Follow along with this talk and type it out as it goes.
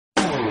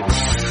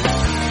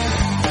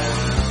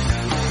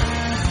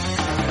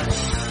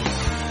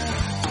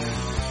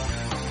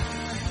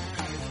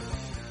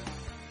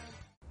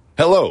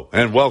Hello,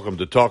 and welcome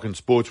to Talking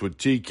Sports with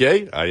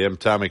TK. I am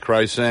Tommy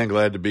Krysan.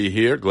 Glad to be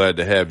here. Glad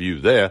to have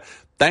you there.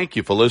 Thank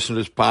you for listening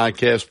to this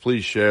podcast.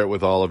 Please share it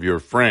with all of your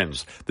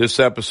friends. This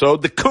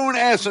episode, the Coon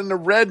Ass and the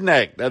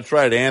Redneck. That's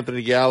right.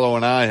 Anthony Gallo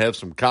and I have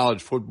some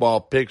college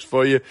football picks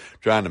for you,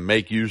 trying to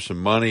make you some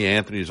money.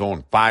 Anthony's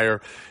on fire.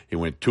 He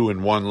went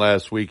 2-1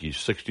 last week. He's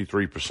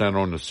 63%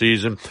 on the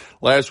season.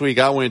 Last week,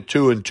 I went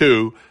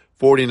 2-2.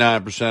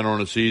 49% on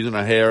the season,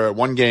 a hair,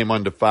 one game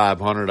under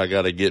 500. I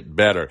got to get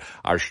better.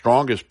 Our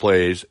strongest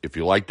plays, if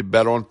you like to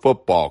bet on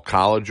football,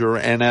 college or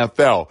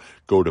NFL,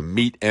 go to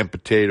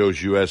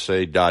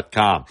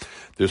meatandpotatoesusa.com.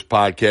 This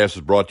podcast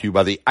is brought to you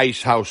by the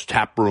Ice House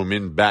Tap Room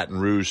in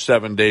Baton Rouge,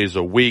 7 days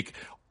a week.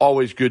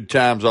 Always good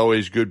times,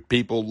 always good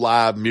people,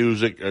 live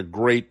music, a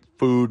great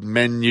food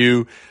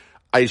menu.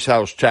 Ice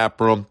House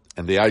Tap Room.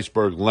 And the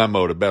Iceberg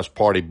Limo, the best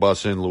party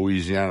bus in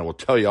Louisiana. We'll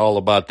tell you all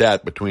about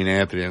that between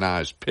Anthony and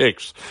I's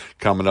picks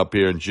coming up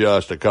here in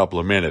just a couple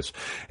of minutes.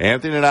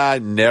 Anthony and I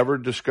never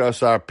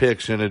discuss our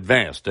picks in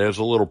advance. There's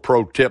a little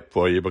pro tip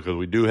for you because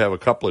we do have a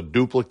couple of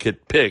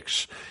duplicate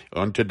picks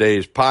on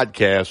today's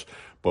podcast,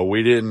 but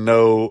we didn't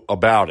know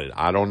about it.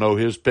 I don't know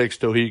his picks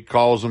till he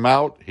calls them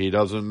out. He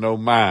doesn't know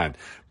mine.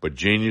 But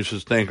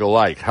geniuses think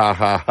alike. Ha,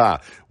 ha,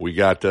 ha. We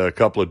got a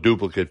couple of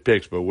duplicate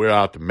picks, but we're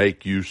out to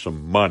make you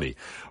some money.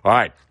 All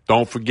right.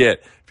 Don't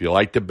forget, if you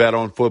like to bet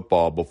on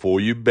football, before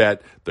you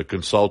bet, the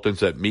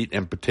consultants at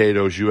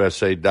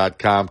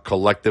meatandpotatoesusa.com,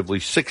 collectively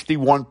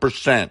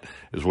 61%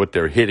 is what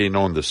they're hitting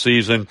on the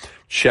season.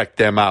 Check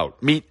them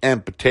out.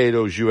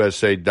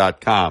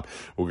 Meatandpotatoesusa.com.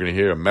 We're going to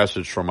hear a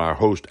message from our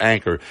host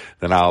anchor.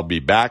 Then I'll be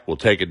back. We'll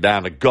take it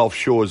down to Gulf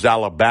Shores,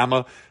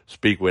 Alabama.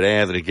 Speak with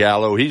Anthony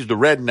Gallo. He's the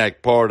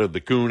redneck part of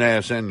the Coon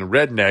Ass and the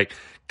Redneck.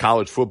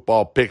 College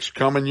football picks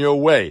coming your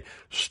way.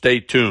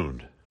 Stay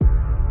tuned.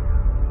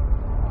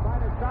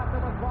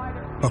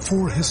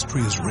 Before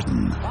history is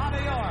written,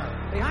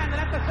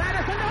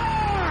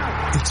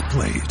 it's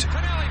played.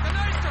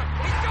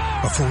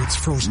 Before it's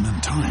frozen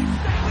in time,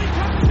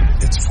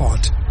 it's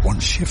fought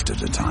one shift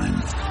at a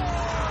time.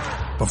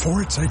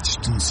 Before it's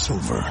etched in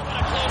silver,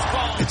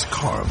 it's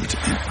carved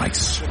in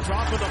ice.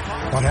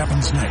 What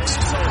happens next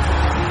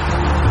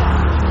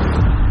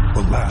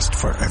will last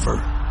forever.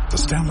 The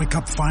Stanley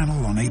Cup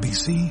Final on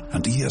ABC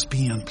and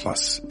ESPN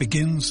Plus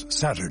begins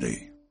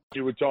Saturday.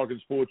 You were talking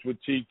sports with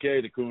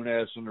TK, the Coon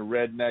Ass and the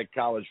Redneck,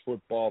 college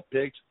football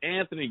picks.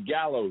 Anthony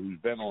Gallo, who's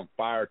been on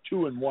fire,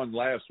 2-1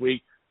 last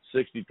week,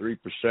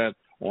 63%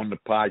 on the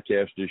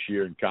podcast this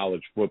year in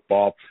college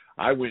football.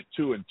 I went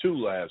 2-2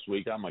 last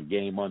week. I'm a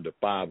game under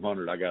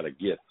 500. I got to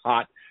get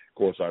hot. Of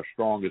course, our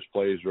strongest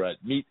plays are at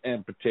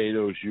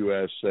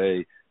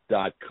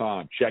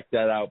meatandpotatoesusa.com. Check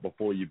that out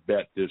before you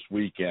bet this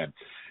weekend.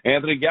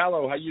 Anthony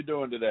Gallo, how you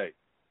doing today?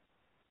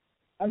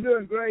 I'm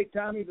doing great,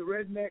 Tommy. The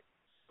Redneck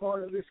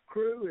part of this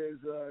crew is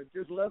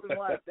just loving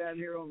life down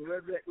here on the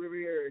Redneck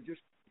Riviera.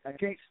 I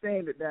can't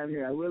stand it down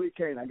here. I really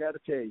can't. I got to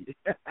tell you.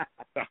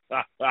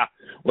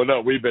 Well,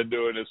 no, we've been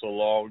doing this a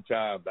long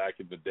time, back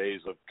in the days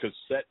of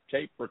cassette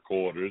tape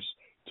recorders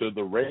to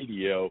the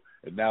radio,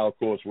 and now, of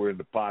course, we're in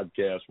the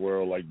podcast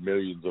world like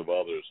millions of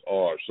others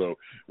are. So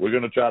we're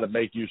going to try to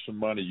make you some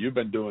money. You've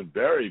been doing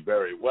very,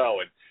 very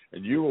well,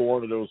 and you were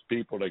one of those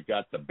people that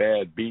got the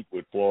bad beat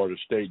with Florida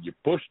State. You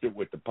pushed it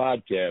with the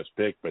podcast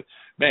pick, but,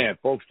 man,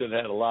 folks that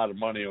had a lot of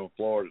money on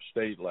Florida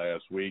State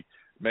last week,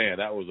 man,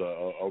 that was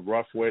a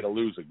rough way to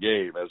lose a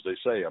game, as they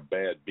say, a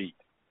bad beat.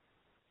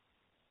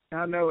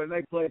 I know, and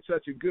they played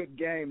such a good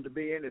game to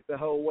be in it the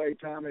whole way,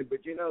 Tommy.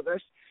 But,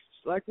 that's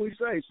like we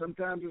say,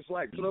 sometimes it's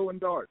like throwing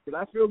darts. But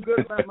I feel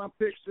good about my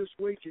picks this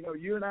week.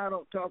 You and I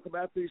don't talk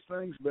about these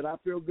things, but I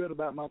feel good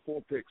about my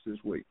 4 picks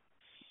this week.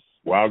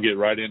 Well, I'll get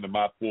right into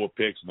my 4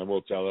 picks, and then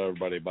we'll tell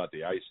everybody about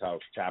the Ice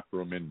House Tap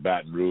Room in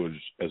Baton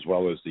Rouge, as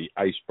well as the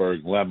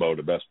Iceberg Limo,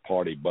 the best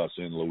party bus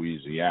in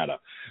Louisiana.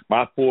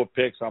 My 4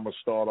 picks, I'm going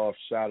to start off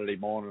Saturday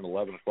morning,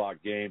 11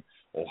 o'clock game.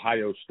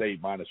 Ohio State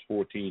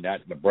 -14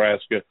 at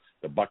Nebraska.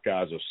 The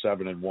Buckeyes are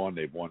 7-1.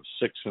 They've won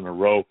 6 in a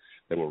row.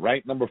 They were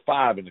ranked number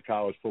 5 in the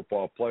college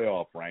football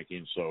playoff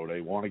rankings, so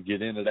they want to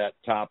get into that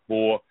top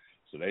 4.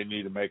 So they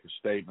need to make a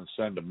statement,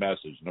 send a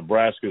message.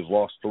 Nebraska's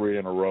lost 3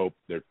 in a row.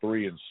 They're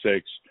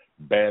 3-6.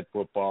 Bad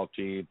football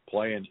team.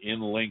 Playing in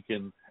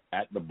Lincoln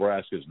at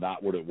Nebraska is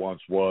not what it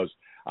once was.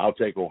 I'll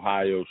take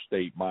Ohio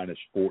State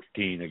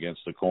 -14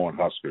 against the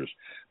Cornhuskers.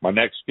 My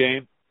next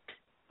game,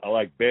 I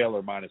like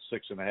Baylor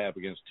 -6.5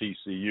 against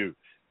TCU.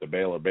 The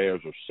Baylor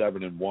Bears are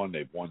 7-1.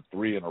 They've won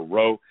 3 in a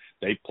row.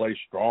 They play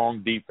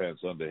strong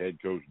defense under head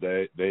coach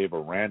Dave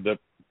Aranda.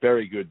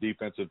 Very good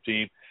defensive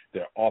team.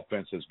 Their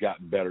offense has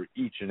gotten better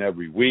each and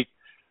every week.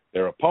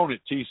 Their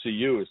opponent,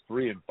 TCU, is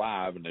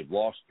 3-5, and they've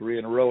lost 3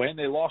 in a row, and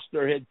they lost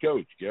their head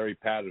coach, Gary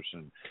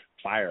Patterson,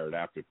 fired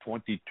after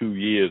 22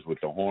 years with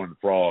the Horned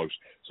Frogs.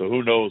 So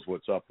who knows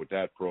what's up with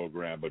that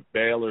program. But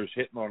Baylor's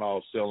hitting on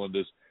all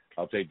cylinders.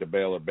 I'll take the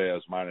Baylor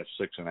Bears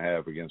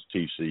 -6.5 against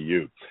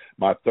TCU.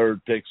 My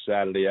third pick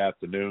Saturday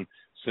afternoon,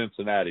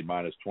 Cincinnati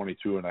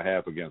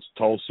 -22.5 against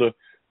Tulsa.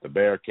 the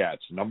Bearcats,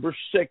 number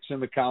 6 in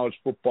the college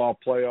football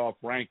playoff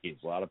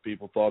rankings. A lot of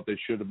people thought they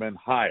should have been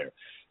higher.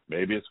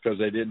 Maybe it's because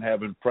they didn't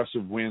have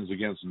impressive wins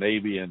against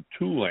Navy and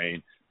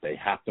Tulane. They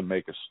have to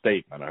make a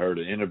statement. I heard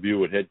an interview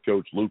with head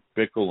coach Luke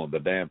Fickell on the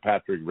Dan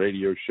Patrick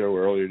radio show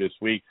earlier this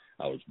week.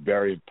 I was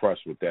very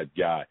impressed with that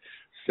guy.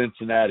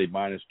 Cincinnati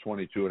minus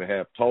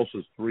 22.5.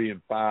 Tulsa's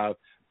 3-5.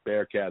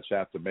 Bearcats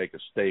have to make a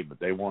statement.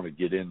 They want to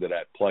get into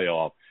that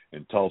playoff,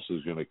 and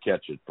Tulsa's going to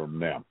catch it from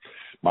them.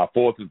 My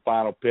fourth and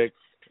final pick,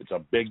 it's a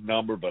big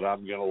number, but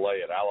I'm going to lay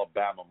it.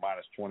 Alabama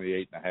minus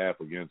 28.5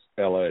 against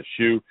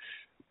LSU.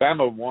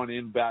 Bama won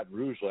in Baton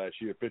Rouge last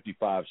year,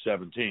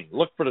 55-17.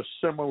 Look for the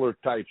similar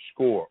type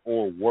score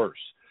or worse.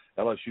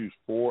 LSU's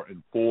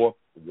 4-4,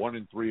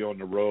 1-3 on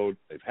the road.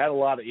 They've had a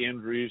lot of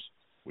injuries.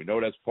 We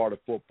know that's part of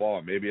football,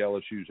 and maybe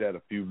LSU's had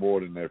a few more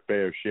than their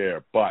fair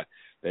share, but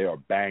they are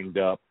banged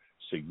up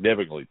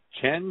significantly.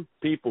 10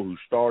 people who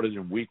started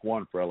in week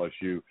 1 for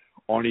LSU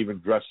aren't even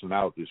dressing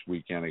out this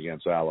weekend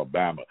against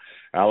Alabama.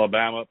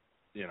 Alabama,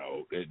 you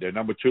know, they're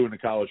number 2 in the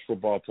college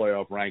football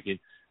playoff ranking,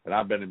 and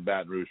I've been in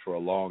Baton Rouge for a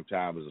long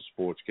time as a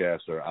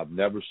sportscaster. I've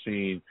never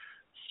seen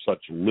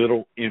such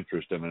little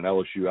interest in an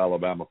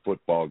LSU-Alabama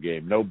football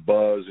game. No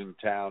buzz in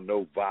town,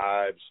 no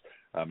vibes.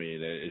 I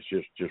mean, it's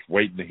just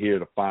waiting to hear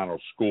the final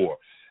score.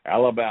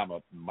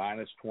 Alabama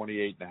minus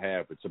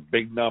 28.5. It's a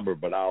big number,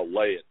 but I'll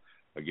lay it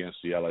against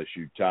the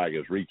LSU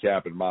Tigers.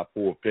 Recapping my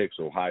 4 picks: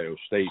 Ohio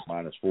State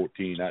minus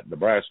 14 at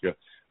Nebraska,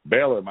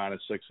 Baylor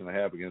minus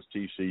 6.5 against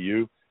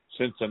TCU,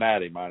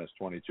 Cincinnati minus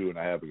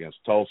 22.5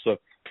 against Tulsa,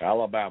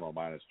 Alabama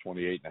minus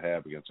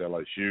 28.5 against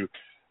LSU.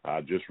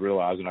 Just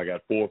realizing I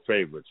got 4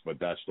 favorites, but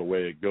that's the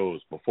way it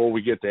goes. Before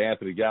we get to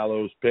Anthony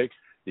Gallo's pick,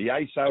 the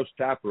Ice House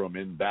Tap Room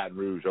in Baton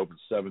Rouge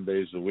opens 7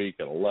 days a week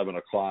at 11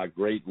 o'clock.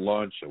 Great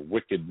lunch, a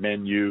wicked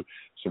menu,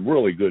 some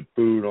really good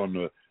food on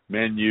the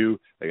menu.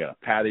 They got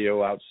a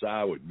patio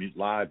outside with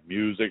live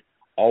music.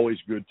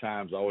 Always good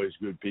times, always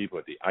good people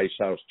at the Ice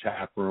House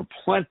Tap Room.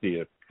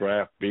 Plenty of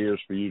craft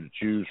beers for you to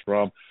choose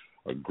from.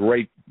 A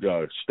great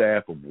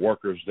staff of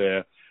workers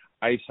there.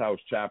 Ice House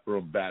Tap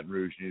Room, Baton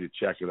Rouge. You need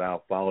to check it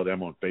out. Follow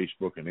them on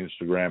Facebook and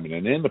Instagram. And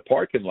then in the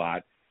parking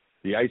lot,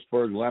 the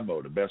Iceberg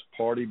Limo, the best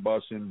party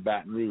bus in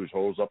Baton Rouge,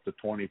 holds up to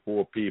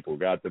 24 people.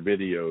 Got the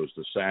videos,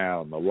 the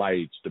sound, the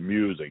lights, the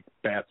music,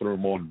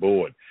 bathroom on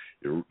board.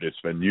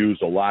 It's been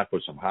used a lot for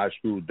some high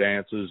school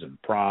dances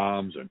and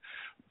proms and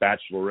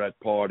bachelorette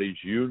parties,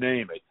 you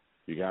name it.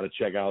 You got to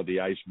check out the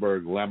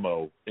Iceberg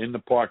Limo in the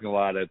parking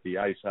lot at the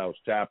Ice House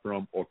Tap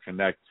Room, or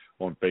connect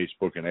on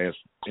Facebook and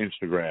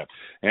Instagram.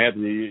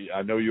 Anthony,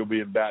 I know you'll be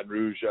in Baton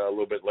Rouge a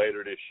little bit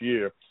later this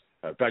year.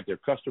 In fact, their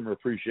customer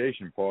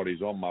appreciation party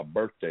is on my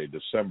birthday,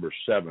 December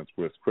 7th,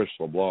 with Chris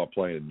LeBlanc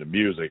playing the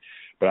music.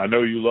 But I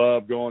know you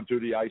love going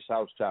to the Ice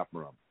House Tap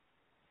Room.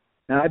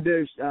 I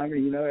do. I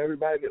mean, you know,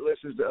 everybody that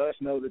listens to us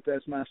know that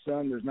that's my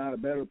son. There's not a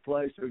better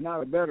place. There's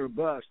not a better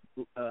bus,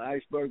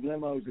 Iceberg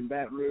Limos in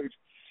Baton Rouge.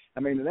 I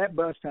mean, that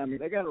bus time,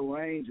 they got a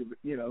range of,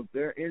 you know,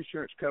 their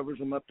insurance covers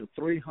them up to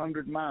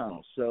 300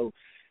 miles. So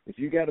if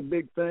you got a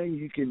big thing,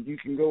 you can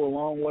go a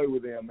long way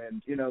with them.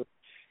 And, you know,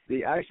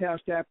 the Ice House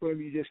Tap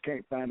Room, you just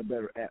can't find a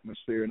better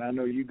atmosphere. And I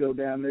know you go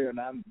down there, and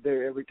I'm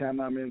there every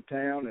time I'm in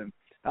town, and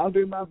I'll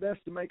do my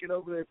best to make it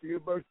over there for your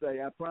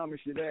birthday. I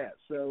promise you that.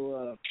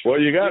 So, well,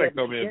 you got to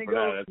come in for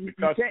that.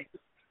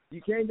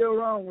 You can't go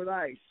wrong with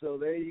ice. So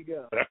there you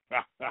go.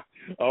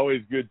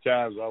 Always good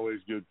times, always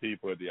good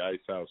people at the Ice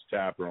House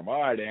Tap Room. All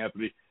right,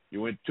 Anthony,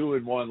 you went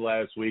 2-1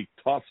 last week.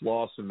 Tough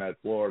loss in that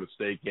Florida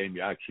State game.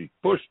 You actually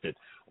pushed it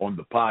on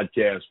the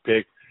podcast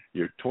pick.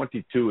 You're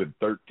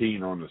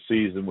 22-13 on the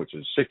season, which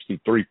is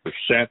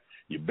 63%.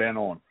 You've been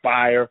on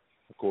fire.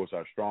 Of course,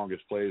 our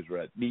strongest plays are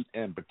at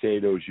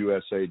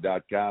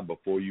meatandpotatoesusa.com.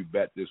 Before you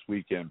bet this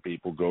weekend,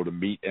 people, go to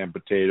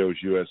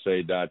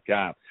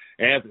meatandpotatoesusa.com.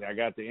 Anthony, I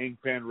got the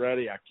ink pen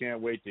ready. I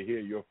can't wait to hear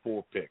your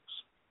 4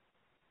 picks.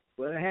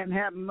 Well, it hadn't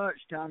happened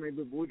much, Tommy,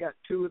 but we got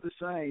 2 of the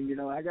same. You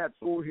know, I got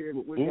 4 here,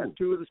 but we got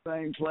 2 of the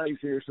same plays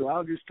here, so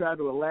I'll just try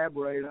to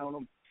elaborate on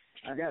them.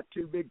 I got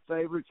 2 big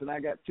favorites, and I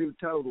got 2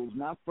 totals.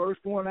 Now,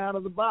 first one out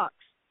of the box.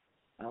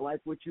 I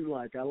like what you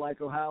like. I like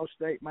Ohio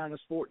State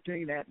minus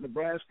 14 at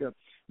Nebraska.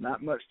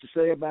 Not much to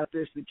say about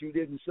this that you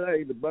didn't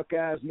say. The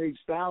Buckeyes need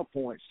style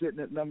points,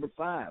 sitting at number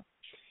 5.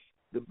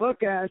 The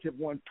Buckeyes have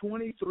won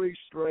 23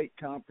 straight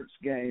conference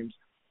games.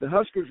 The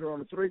Huskers are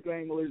on a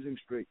 3-game losing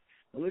streak.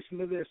 Now listen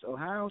to this.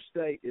 Ohio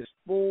State is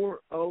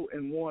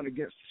 4-0-1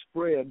 against the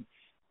spread.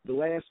 The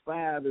last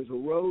 5 is a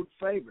road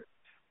favorite.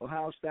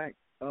 Ohio State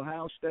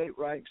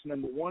ranks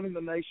number 1 in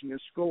the nation in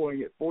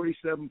scoring at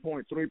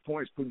 47.3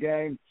 points per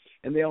game,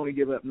 and they only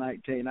give up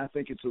 19. I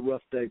think it's a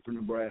rough day for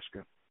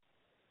Nebraska.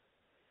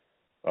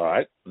 All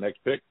right, next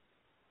pick.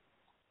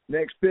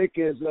 Next pick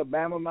is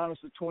Bama minus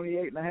the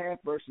 28.5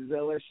 versus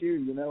LSU.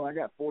 You know, I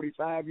got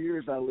 45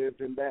 years I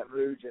lived in Baton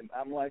Rouge, and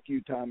I'm like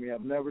you, Tommy.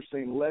 I've never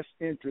seen less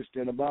interest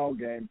in a ball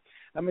game.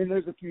 I mean,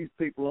 there's a few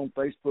people on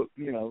Facebook,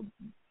 you know,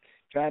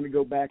 trying to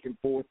go back and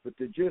forth, but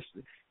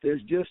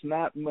there's just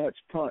not much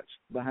punch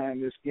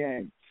behind this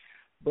game.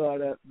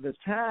 But the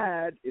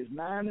Tide is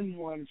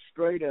 9-1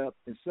 straight up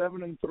and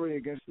 7-3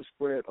 against the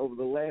spread over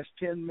the last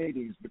 10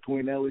 meetings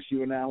between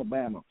LSU and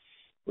Alabama.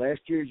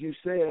 Last year, as you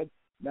said,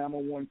 Bama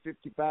won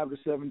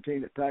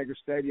 55-17 at Tiger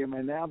Stadium,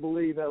 and I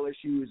believe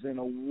LSU is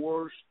in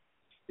worse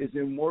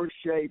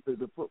shape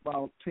as a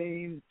football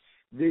team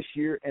this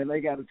year, and they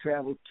got to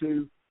travel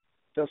to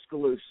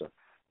Tuscaloosa.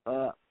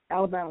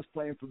 Alabama's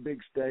playing for big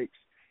stakes,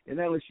 and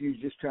LSU's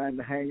just trying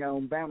to hang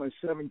on. Bama's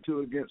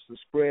 7-2 against the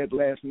spread.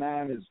 Last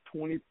 9 is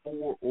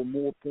 24 or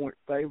more point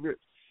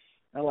favorites.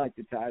 I like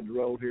the Tide to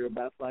roll here,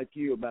 about like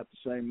you, about the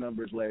same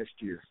numbers last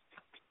year.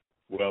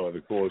 Well, and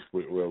of course,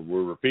 we'll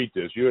repeat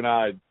this. You and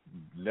I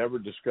never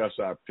discuss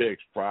our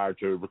picks prior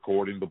to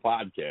recording the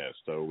podcast.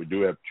 So we do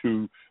have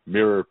 2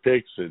 mirror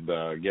picks. And,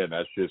 again,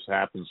 that's just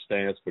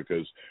happenstance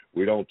because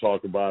we don't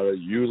talk about it.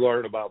 You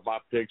learn about my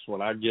picks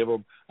when I give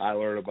them. I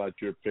learn about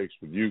your picks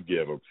when you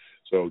give them.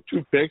 So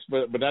 2 picks,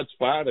 but that's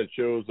fine. It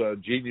shows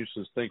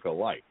geniuses think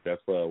alike.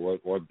 That's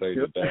one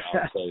thing that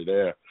I'll say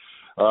there.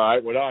 All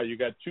right, well, you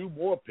got 2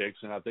 more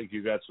picks, and I think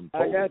you got some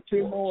totals. I got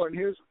 2 more, and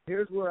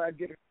here's where I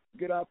get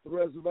off the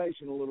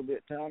reservation a little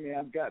bit, Tommy.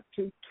 I've got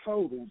 2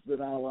 totals that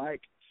I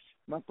like.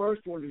 My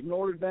first one is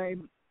Notre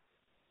Dame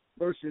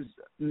versus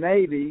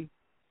Navy,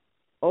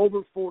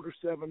 over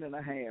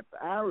 47.5.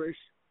 The Irish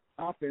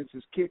offense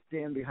has kicked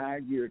in the high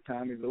gear,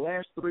 Tommy. The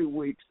last 3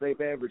 weeks,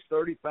 they've averaged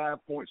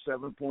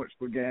 35.7 points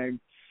per game.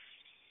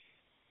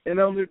 And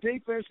on their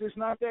defense, it's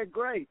not that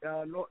great.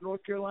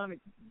 North Carolina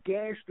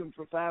gashed them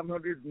for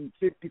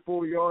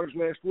 554 yards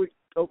last week,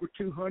 over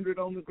 200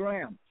 on the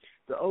ground.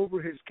 The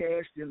over has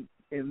cashed in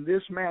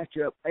this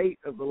matchup 8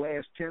 of the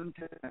last 10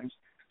 times.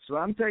 So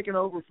I'm taking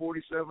over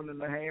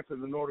 47.5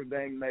 in the Notre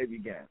Dame Navy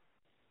game.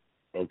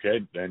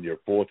 Okay, then your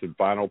 4th and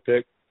final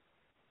pick?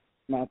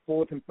 My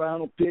 4th and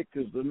final pick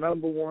is the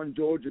number 1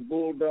 Georgia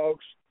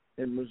Bulldogs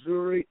in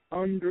Missouri,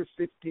 under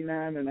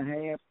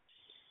 59.5.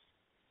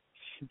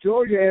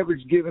 Georgia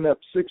average giving up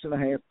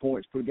 6.5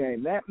 points per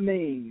game. That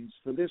means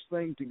for this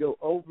thing to go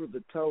over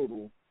the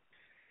total,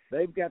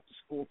 they've got to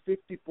score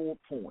 54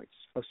 points,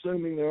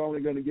 assuming they're only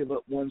going to give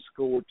up 1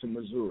 score to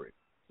Missouri.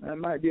 That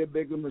might be a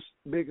big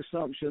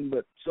assumption,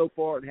 but so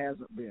far it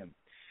hasn't been.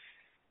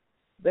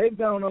 They've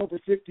gone over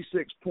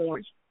 56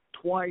 points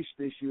twice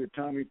this year,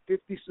 Tommy,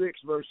 56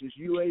 versus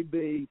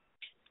UAB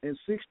and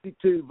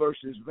 62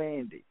 versus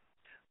Vandy.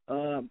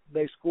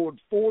 They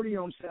scored 40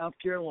 on South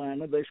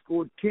Carolina. They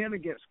scored 10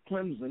 against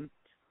Clemson.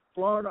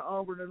 Florida,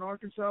 Auburn, and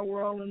Arkansas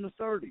were all in the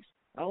 30s.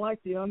 I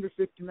like the under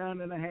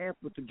 59.5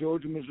 with the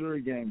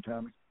Georgia-Missouri game,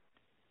 Tommy.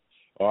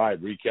 All right,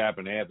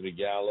 recapping Anthony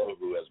Gallo,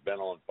 who has been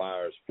on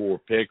fire's 4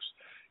 picks.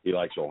 He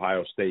likes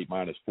Ohio State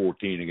minus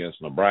 14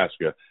 against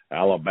Nebraska,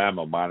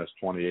 Alabama minus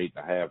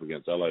 28.5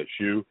 against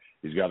LSU.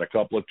 He's got a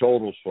couple of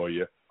totals for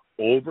you.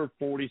 Over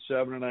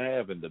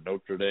 47.5 in the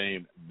Notre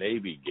Dame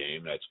Navy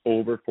game. That's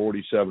over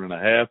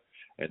 47.5.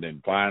 And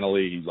then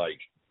finally, he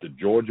likes the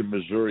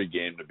Georgia-Missouri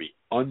game to be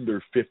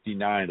under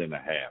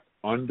 59.5.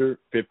 Under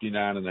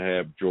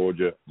 59.5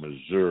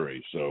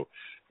 Georgia-Missouri. So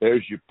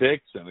there's your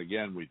picks. And,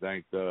 again, we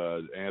thank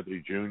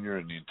Anthony Jr.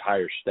 and the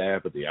entire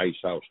staff at the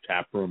Ice House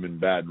Tap Room in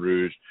Baton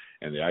Rouge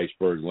and the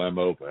Iceberg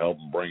Limo for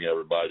helping bring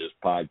everybody this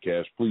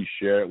podcast. Please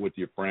share it with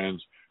your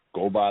friends.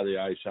 Go by the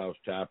Ice House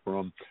Tap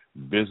Room.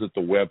 Visit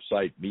the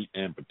website,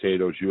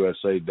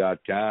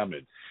 meatandpotatoesusa.com.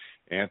 And,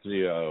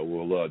 Anthony,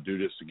 we'll do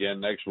this again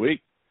next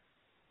week.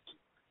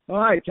 All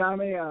right,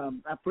 Tommy. I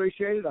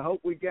appreciate it. I hope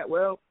we get,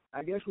 well,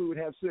 I guess we would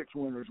have 6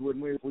 winners,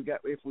 wouldn't we, if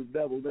we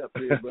doubled up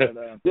here? But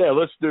yeah,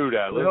 let's do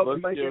that.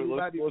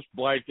 Let's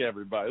blank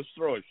everybody. Let's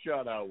throw a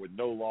shutout with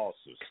no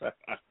losses.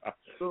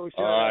 Throw a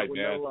shutout with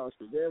no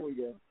losses. There we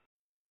go.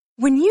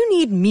 When you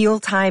need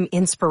mealtime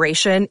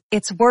inspiration,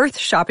 it's worth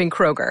shopping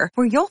Kroger,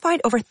 where you'll find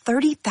over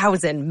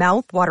 30,000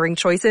 mouth-watering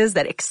choices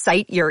that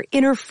excite your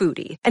inner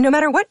foodie. And no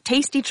matter what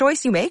tasty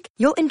choice you make,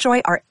 you'll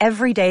enjoy our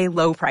everyday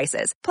low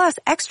prices, plus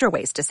extra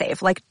ways to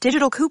save, like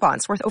digital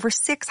coupons worth over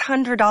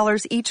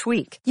 $600 each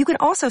week. You can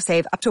also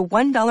save up to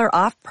 $1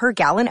 off per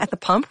gallon at the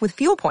pump with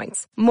fuel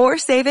points. More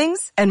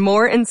savings and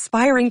more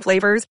inspiring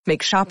flavors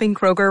make shopping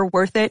Kroger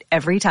worth it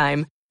every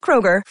time.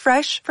 Kroger,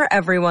 fresh for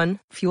everyone.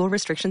 Fuel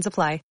restrictions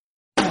apply.